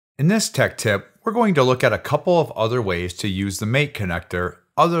In this tech tip, we're going to look at a couple of other ways to use the mate connector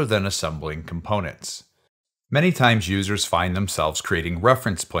other than assembling components. Many times users find themselves creating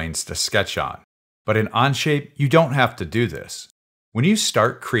reference planes to sketch on, but in Onshape, you don't have to do this. When you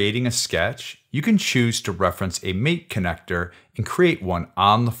start creating a sketch, you can choose to reference a mate connector and create one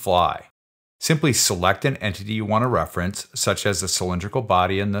on the fly. Simply select an entity you want to reference, such as the cylindrical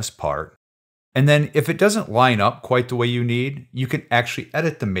body in this part, and then if it doesn't line up quite the way you need, you can actually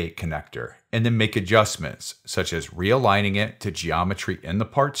edit the mate connector and then make adjustments, such as realigning it to geometry in the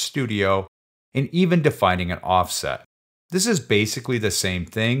part studio and even defining an offset. This is basically the same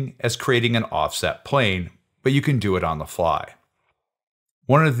thing as creating an offset plane, but you can do it on the fly.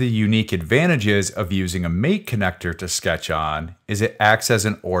 One of the unique advantages of using a mate connector to sketch on is it acts as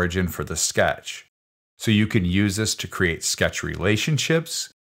an origin for the sketch. So you can use this to create sketch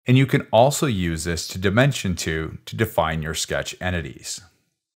relationships, and you can also use this to dimension to define your sketch entities.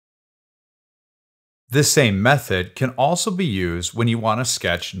 This same method can also be used when you want to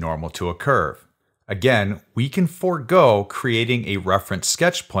sketch normal to a curve. Again, we can forego creating a reference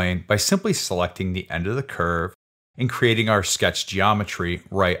sketch plane by simply selecting the end of the curve and creating our sketch geometry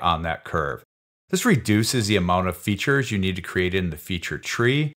right on that curve. This reduces the amount of features you need to create in the feature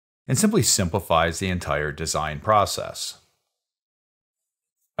tree and simply simplifies the entire design process.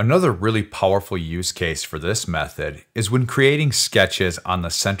 Another really powerful use case for this method is when creating sketches on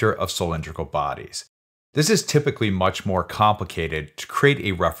the center of cylindrical bodies. This is typically much more complicated to create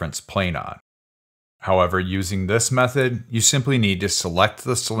a reference plane on. However, using this method, you simply need to select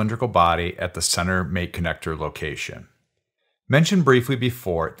the cylindrical body at the center mate connector location. Mentioned briefly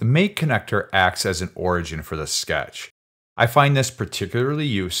before, the mate connector acts as an origin for the sketch. I find this particularly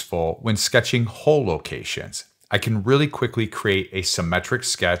useful when sketching hole locations. I can really quickly create a symmetric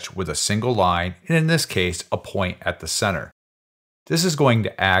sketch with a single line, and in this case, a point at the center. This is going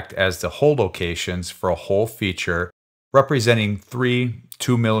to act as the hole locations for a hole feature representing 3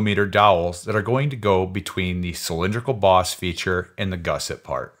 2mm dowels that are going to go between the cylindrical boss feature and the gusset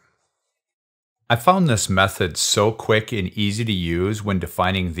part. I found this method so quick and easy to use when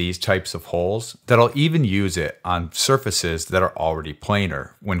defining these types of holes that I'll even use it on surfaces that are already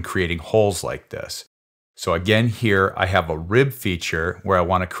planar when creating holes like this. So again, here I have a rib feature where I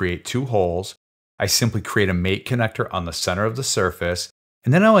want to create 2 holes. I simply create a mate connector on the center of the surface,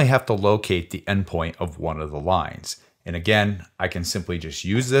 and then I only have to locate the endpoint of one of the lines. And again, I can simply just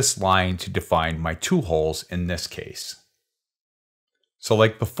use this line to define my 2 holes in this case. So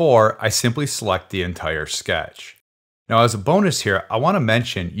like before, I simply select the entire sketch. Now as a bonus here, I want to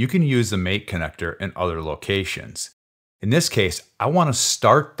mention you can use the mate connector in other locations. In this case, I want to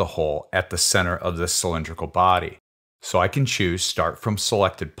start the hole at the center of this cylindrical body. So I can choose Start from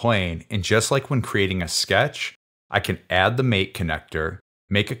Selected Plane, and just like when creating a sketch, I can add the mate connector,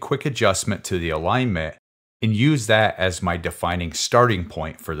 make a quick adjustment to the alignment, and use that as my defining starting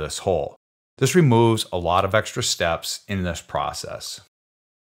point for this hole. This removes a lot of extra steps in this process.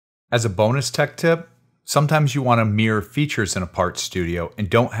 As a bonus tech tip, sometimes you want to mirror features in a part studio and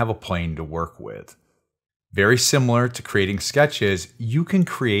don't have a plane to work with. Very similar to creating sketches, you can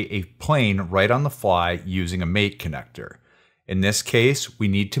create a plane right on the fly using a mate connector. In this case, we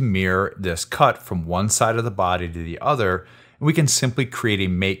need to mirror this cut from one side of the body to the other, and we can simply create a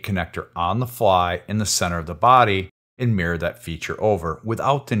mate connector on the fly in the center of the body and mirror that feature over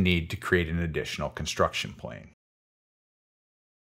without the need to create an additional construction plane.